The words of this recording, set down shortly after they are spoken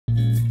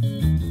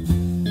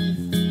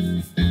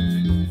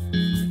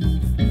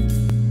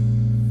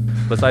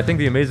But I think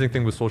the amazing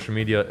thing with social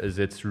media is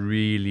it's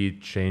really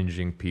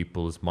changing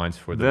people's minds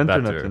for the better. The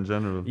internet in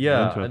general.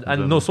 Yeah, and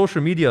no,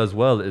 social media as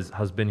well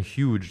has been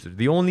huge.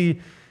 The only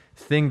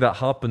thing that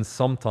happens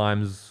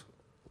sometimes,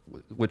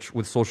 which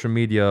with social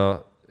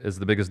media is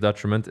the biggest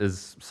detriment, is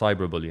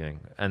cyberbullying,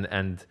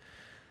 and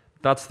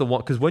that's the one,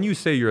 because when you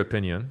say your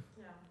opinion,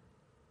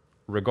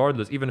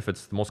 regardless, even if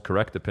it's the most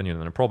correct opinion,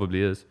 and it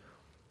probably is,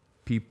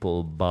 people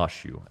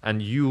bash you,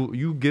 and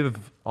you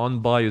give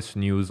unbiased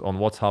news on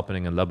what's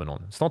happening in Lebanon.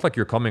 It's not like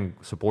you're coming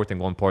supporting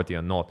one party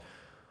and not,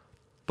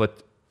 but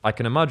I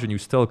can imagine you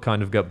still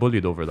kind of get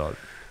bullied over that.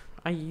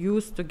 I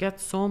used to get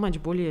so much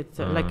bullied,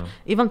 like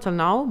even till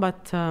now,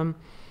 but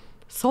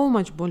so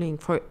much bullying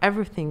for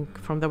everything,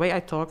 from the way I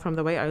talk, from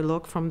the way I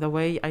look, from the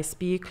way I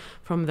speak,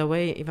 from the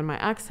way even my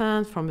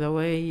accent, from the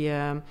way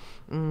I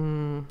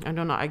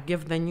don't know, I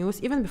give the news,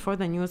 even before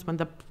the news when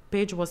the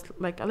page was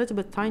like a little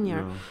bit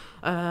tinier.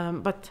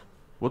 But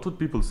what would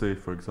people say,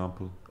 for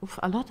example?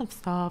 A lot of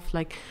stuff,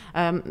 like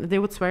they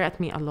would swear at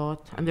me a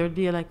lot, and they would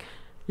be like,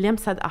 "ليه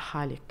مصدقة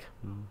حالك?"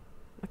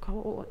 Like,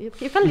 oh,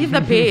 you can leave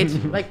the page.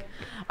 Like,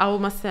 أو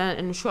مثلا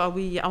إنه شو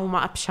قوية أو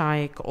ما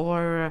أبشعك,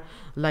 or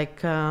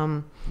like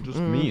just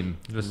mean,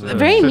 just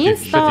very mean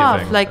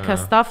stuff, thing. like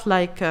stuff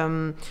like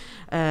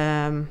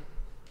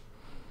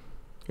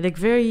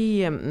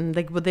very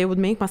like they would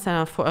make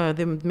مثلا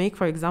they would make,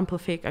 for example,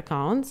 fake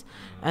accounts,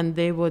 and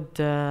they would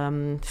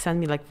send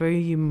me like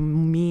very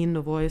mean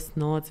voice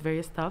notes,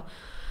 various stuff.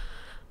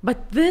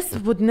 But this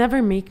would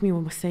never make me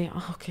say,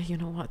 oh, okay, you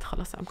know what,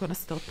 خلاص, I'm gonna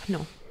stop.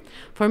 No.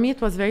 For me,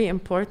 it was very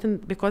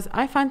important because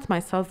I find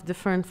myself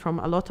different from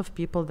a lot of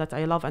people that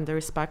I love and I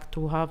respect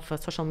who have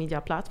social media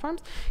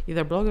platforms,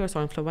 either bloggers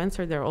or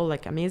influencers. They're all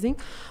like amazing.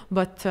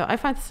 But I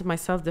find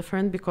myself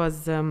different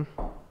because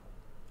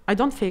I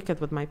don't fake it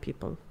with my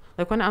people.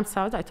 Like when I'm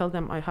sad, I tell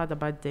them I had a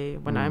bad day.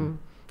 When I'm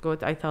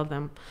good, I tell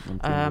them.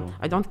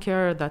 I don't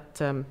care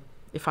that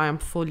if I am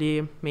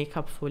fully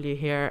makeup, fully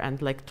hair,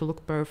 and like to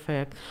look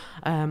perfect.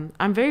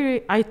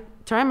 I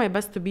try my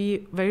best to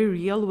be very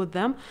real with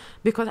them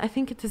because I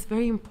think it is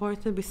very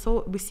important.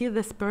 We see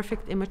this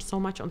perfect image so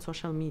much on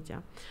social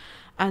media,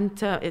 and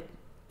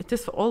it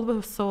is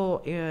always so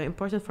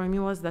important for me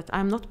was that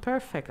I'm not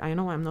perfect. I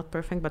know I'm not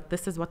perfect, but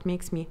this is what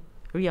makes me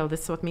real.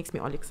 This is what makes me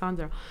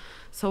Oleksandra.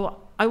 So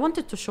I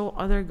wanted to show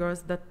other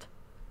girls that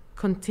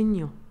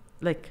continue,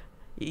 like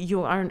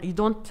you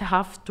don't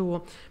have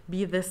to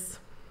be this,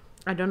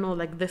 I don't know,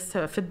 like this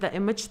fit the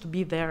image to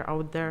be there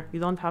out there. You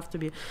don't have to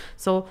be.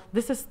 So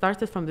this has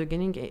started from the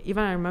beginning.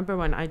 Even I remember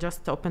when I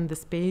just opened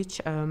this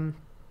page,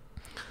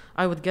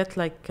 I would get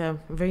like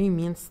very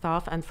mean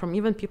stuff, and from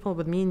even people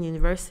with me in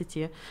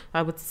university,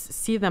 I would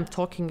see them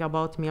talking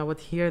about me. I would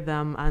hear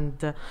them,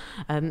 and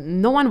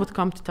no one would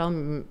come to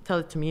tell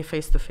it to me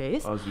face to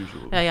face. As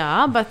usual.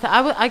 Yeah, but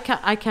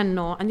I can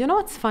know. And you know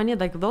what's funny?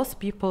 Like those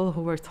people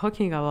who were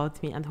talking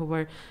about me and who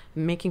were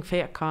making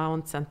fake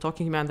accounts and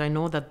talking to me, and I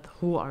know that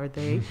who are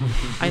they?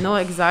 I know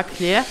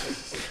exactly.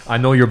 I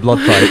know your blood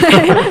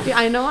type.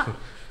 I know.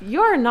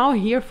 You are now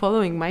here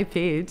following my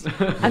page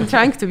and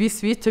trying to be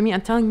sweet to me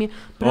and telling me,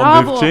 bravo.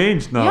 Oh, they've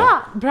changed now.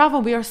 Yeah, bravo,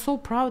 we are so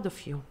proud of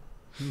you.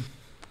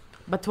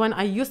 But when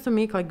I used to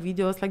make like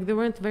videos, like they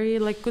weren't very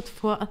like good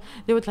for,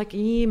 they would like,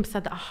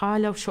 مصدقة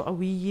حالة وشو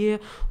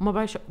قوية وما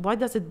بعرف why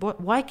does it,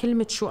 why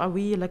كلمة شو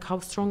قوية, like how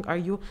strong are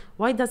you,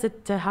 why does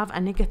it have a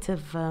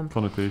negative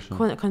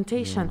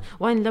connotation?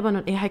 Why in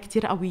Lebanon هي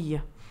كتير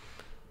قوية?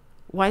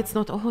 Why it's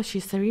not, oh,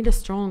 she's really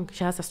strong,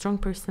 she has a strong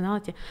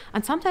personality.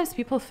 And sometimes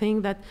people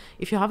think that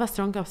if you have a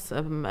strong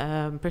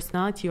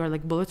personality, you're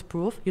like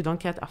bulletproof, you don't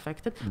get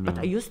affected. But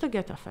I used to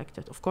get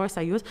affected. Of course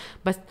I used,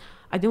 but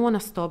I didn't want to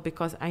stop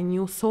because I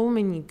knew so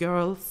many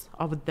girls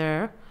out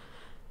there,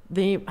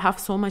 they have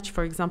so much,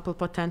 for example,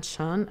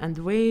 potential and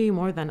way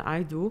more than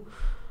I do.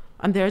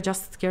 And they're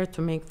just scared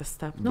to make the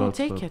step. No,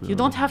 take it. You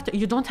don't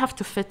have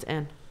to fit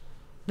in.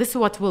 This is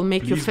what will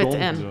make you fit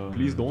in.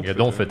 Please don't. Yeah,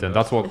 don't fit in.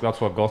 That's what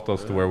got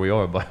us to where we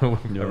are, by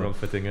everyone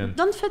fitting in.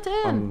 Don't fit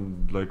in.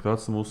 And like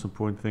that's the most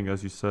important thing,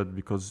 as you said,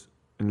 because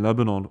in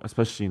Lebanon,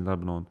 especially in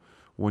Lebanon,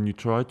 when you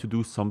try to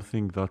do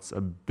something that's a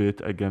bit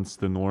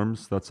against the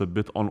norms, that's a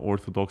bit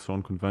unorthodox or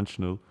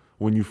unconventional,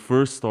 when you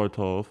first start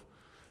off,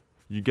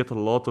 you get a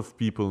lot of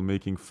people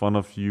making fun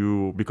of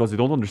you because they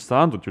don't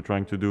understand what you're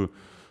trying to do.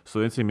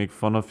 So they make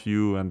fun of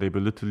you and they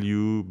belittle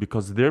you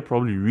because they're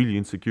probably really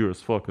insecure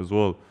as fuck as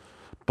well.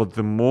 But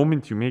the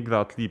moment you make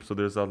that leap, so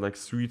there's that like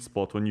sweet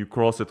spot when you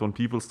cross it, when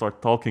people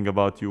start talking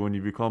about you, when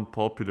you become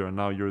popular and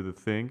now you're the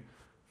thing,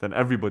 then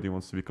everybody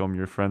wants to become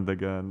your friend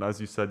again. As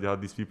you said, you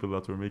had these people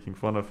that were making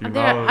fun of you.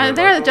 And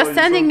they're like, just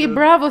sending me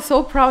bravo,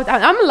 so proud.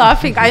 And I'm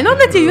laughing. I know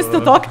that you used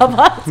to talk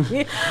about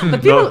me,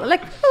 but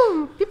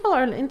people people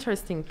are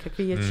interesting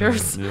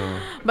creatures.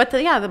 But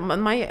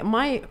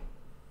my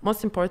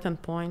most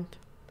important point,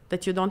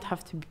 that you don't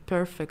have to be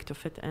perfect to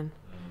fit in.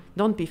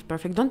 Don't be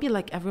perfect. Don't be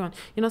like everyone.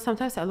 You know,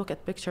 sometimes I look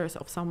at pictures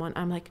of someone,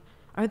 I'm like,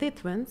 are they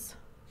twins?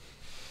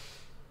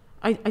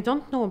 I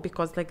don't know,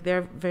 because like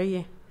they're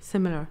very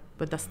similar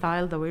with the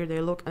style, the way they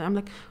look. And I'm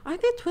like, are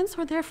they twins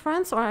or they're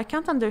friends? Or I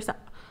can't understand.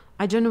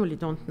 I genuinely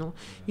don't know.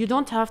 You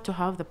don't have to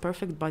have the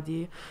perfect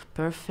body,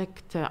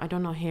 perfect, I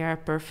don't know, hair,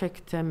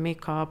 perfect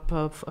makeup,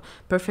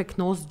 perfect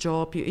nose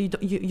job.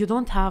 You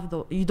don't have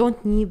you don't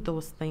need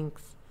those things.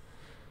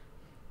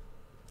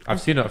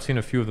 I've seen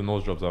a few of the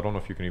nose jobs. I don't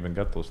know if you can even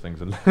get those things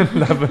in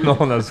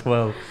Lebanon as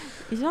well.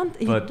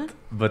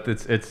 But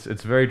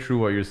it's very true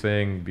what you're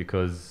saying,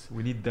 because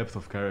we need depth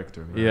of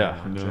character. Man.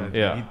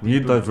 Yeah. We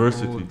need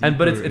diversity.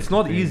 But it's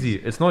not easy.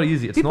 It's not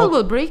easy. People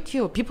will break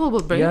you. People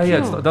will break you.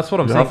 Yeah. That's what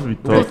I'm saying.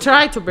 We'll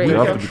try to break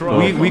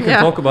you. We can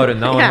talk about it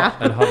now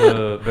and have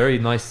a very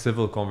nice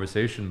civil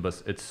conversation. But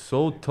it's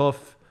so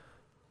tough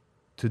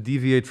to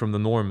deviate from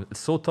the norm.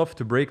 It's so tough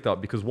to break that,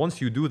 because once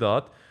you do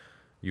that,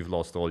 you've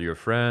lost all your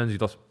friends.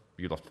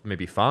 You lost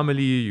maybe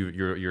family.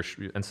 You're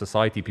in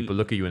society. People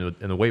look at you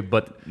in a way.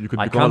 But you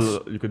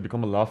could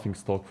become a laughing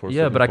stock for.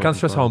 Yeah, but I can't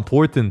stress how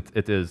important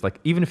it is. Like,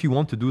 even if you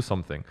want to do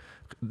something,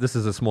 this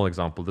is a small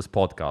example. This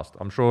podcast,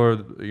 I'm sure,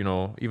 you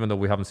know, even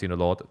though we haven't seen a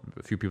lot,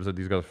 a few people said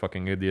these guys are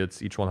fucking idiots.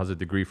 Each one has a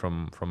degree from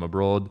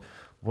abroad.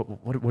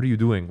 What are you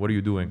doing? What are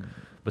you doing?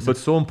 But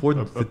it's so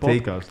important to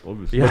take. Podcast,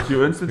 obviously. Yeah. But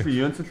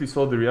you instantly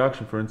saw the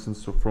reaction, for instance,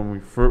 so from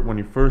when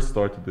you first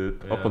started it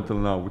up until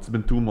now. It's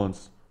been 2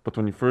 months. But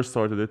when you first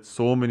started it,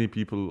 so many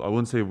people, I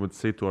wouldn't say would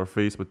say to our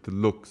face, but the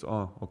looks,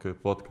 okay,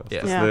 podcast.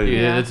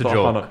 Yeah, it's a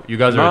joke. You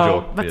guys are a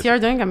joke. But you're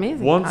doing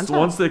amazing.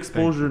 Once the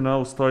exposure now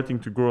is starting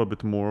to grow a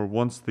bit more,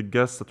 once the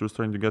guests that we're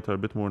starting to get are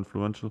a bit more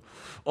influential.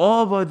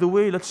 Oh, by the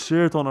way, let's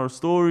share it on our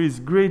stories.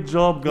 Great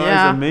job,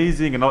 guys.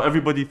 Amazing. And now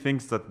everybody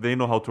thinks that they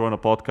know how to run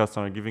a podcast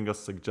and are giving us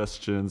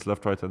suggestions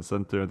left, right, and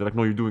center. They're like,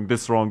 no, you're doing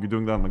this wrong. You're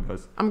doing that, my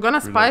guys. I'm going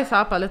to spice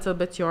up a little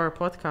bit your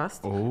podcast.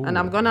 And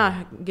I'm going to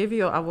give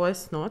you a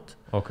voice note.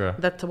 Okay.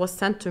 That was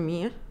sent to me.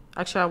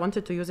 Actually, I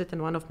wanted to use it in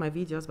one of my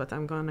videos, but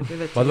I'm gonna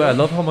give it to you. By the way, I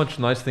love how much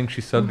nice things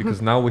she said, because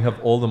now we have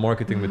all the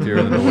marketing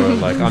material in the world.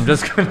 Like, I'm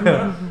just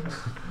gonna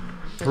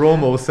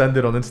promo, send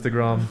it on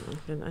Instagram.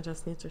 Okay, I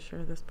just need to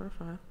share this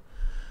profile.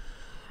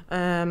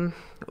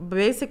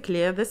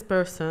 Basically, this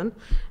person,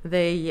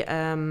 they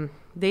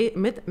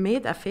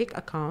made a fake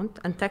account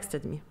and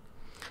texted me.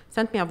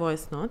 Sent me a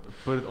voice note.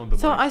 Put it on the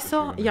So mic I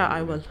saw,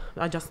 I will.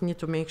 I just need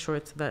to make sure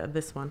it's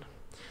this one.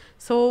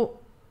 So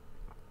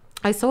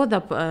I saw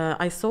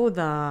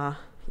the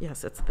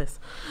yes, it's this.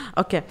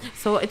 Okay,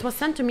 so it was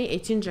sent to me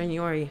 18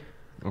 January.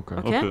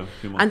 Okay.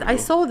 And I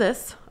saw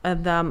this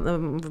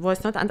the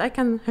voice note, and I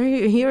can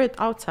hear it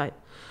outside.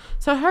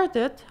 So I heard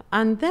it,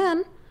 and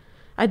then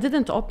I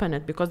didn't open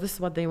it because this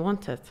is what they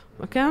wanted.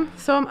 Okay,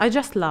 so I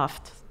just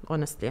laughed,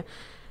 honestly.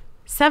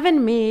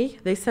 7 May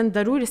they sent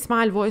ضروري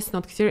اسمع الvoice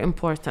note كتير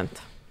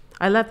important.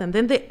 I let them.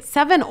 Then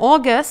 7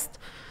 August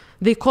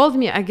they called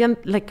me again,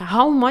 like,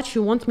 how much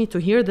you want me to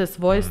hear this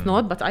voice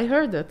note? But I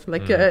heard it.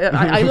 Like,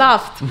 I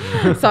laughed.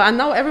 And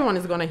now everyone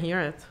is going to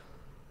hear it.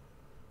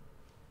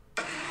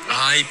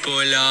 هاي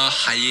بولا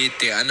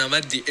حياتي، أنا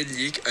بدي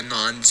أقولك إنه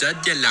عن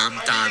جد يلي عم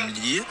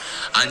تعمليه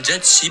عن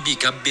جد شي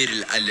بيكبر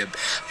القلب.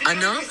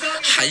 أنا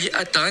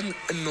حقيقة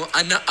إنه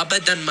أنا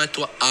أبداً ما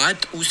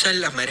توقعت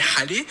أوصل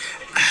لمرحلة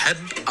أحب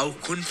أو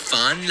كون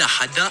فان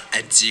لحدا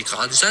قديك.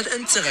 عن جد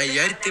أنت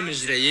غيرت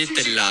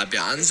مجريات اللعبة.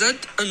 عن جد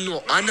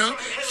إنه أنا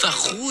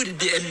فخور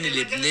بإني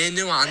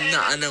لبناني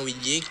وعنا أنا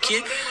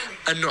وياكي.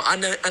 انه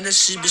انا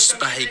شي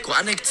بشبهك،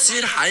 وانا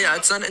كتير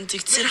حقيقة انت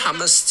كتير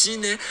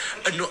حمستيني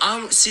انه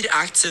اصير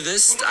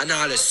اكتيفيست انا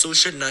على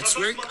السوشيال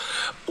نتورك،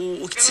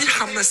 وكتير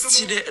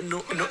حمستيني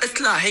انه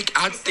اطلع هيك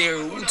out there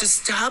و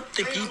just help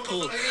the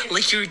people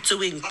like you're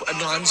doing.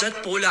 انه عن جد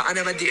بولا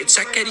انا بدي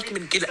اتشكرك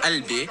من كل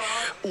قلبي،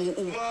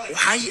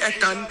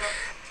 وحقيقة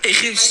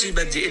اخر شي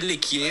بدي اقول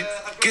لك اياه،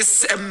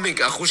 كس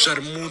امك اخو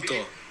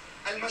شرموطة.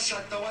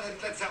 المشهد طول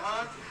 3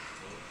 ساعات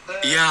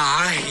يا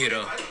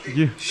عاهرة.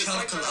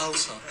 الشرق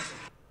الأوسط.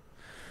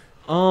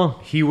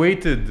 He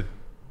waited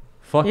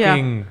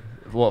fucking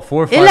what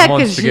 4 or 5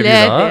 months to give you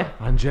that.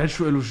 عن جد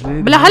شو له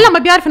جلاد؟ بلا هلا ما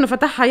بيعرف انه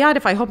فتحها.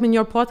 يعرف I hope in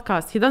your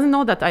podcast. He doesn't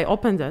know that I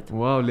opened it.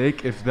 Wow,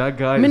 like if that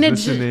guy is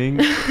listening,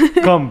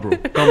 come bro,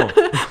 come on.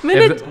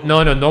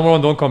 No,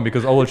 one don't come,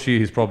 because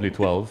he's probably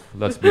 12.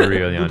 Let's be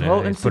real. Dude,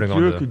 how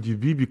insecure could you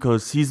be?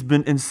 Because he's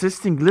been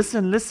insisting,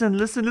 listen.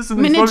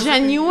 من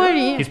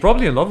January. He's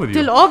probably in love with you.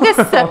 Till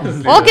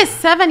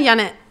August 7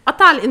 يعني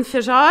قطع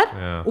الانفجار.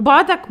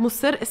 وبعدك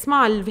مصر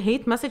اسمع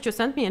الهيت message you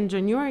sent me in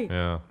January.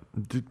 Yeah.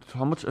 Dude,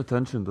 how much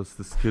attention does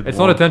this kid It's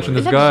want? not attention.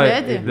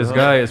 This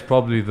guy is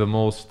probably the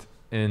most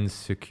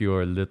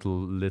insecure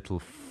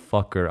little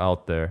fucker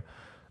out there.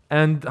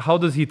 And how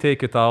does he take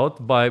it out?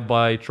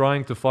 By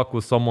trying to fuck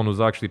with someone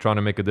who's actually trying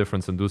to make a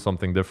difference and do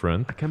something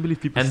different. I can't believe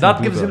people. And that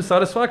gives him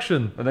satisfaction.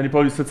 And then he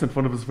probably sits in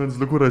front of his friends.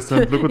 Look what I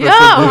sent. Look what I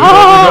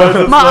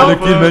sent.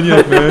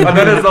 And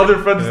then his other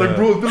friend is like,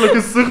 bro, like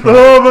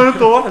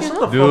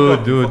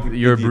a dude,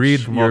 your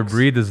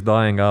breed is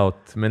dying out.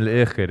 من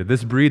الآخر.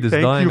 This breed is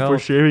dying out. Thank you for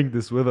sharing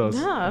this with us.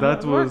 Yeah,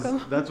 that was.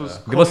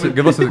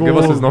 Give us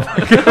his number.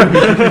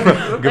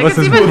 Give us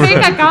his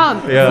fake account.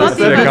 Yeah,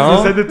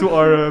 send it to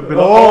our.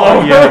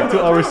 To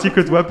our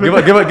secret weapon.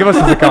 Give us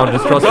his account.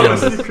 Just trust me on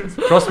this.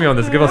 Trust me on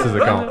this. Give us his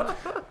account.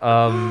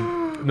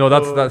 No,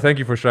 that's that. Thank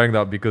you for sharing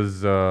that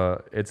because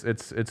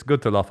it's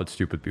good to laugh at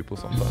stupid people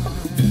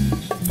sometimes.